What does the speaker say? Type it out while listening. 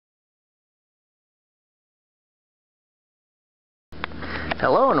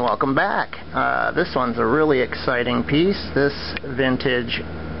Hello and welcome back. This one's a really exciting piece. This vintage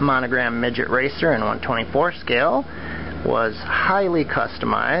Monogram Midget Racer in 1/24 scale was highly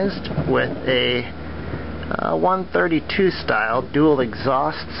customized with a 132 style dual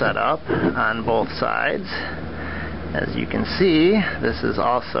exhaust setup on both sides. As you can see, this is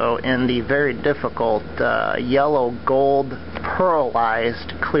also in the very difficult yellow gold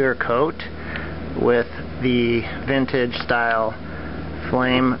pearlized clear coat with the vintage style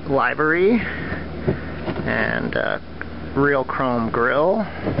flame livery and real chrome grille,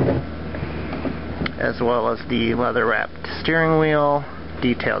 as well as the leather wrapped steering wheel,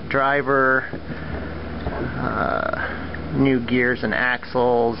 detailed driver, new gears and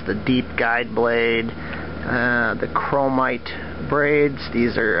axles, the deep guide blade, the Chromate braids.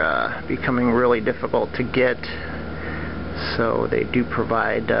 These are becoming really difficult to get, so they do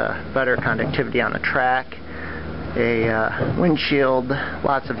provide better conductivity on the track. A windshield,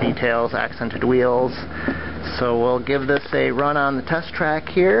 lots of details, accented wheels. So we'll give this a run on the test track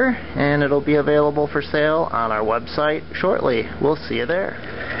here, and it'll be available for sale on our website shortly. We'll see you there.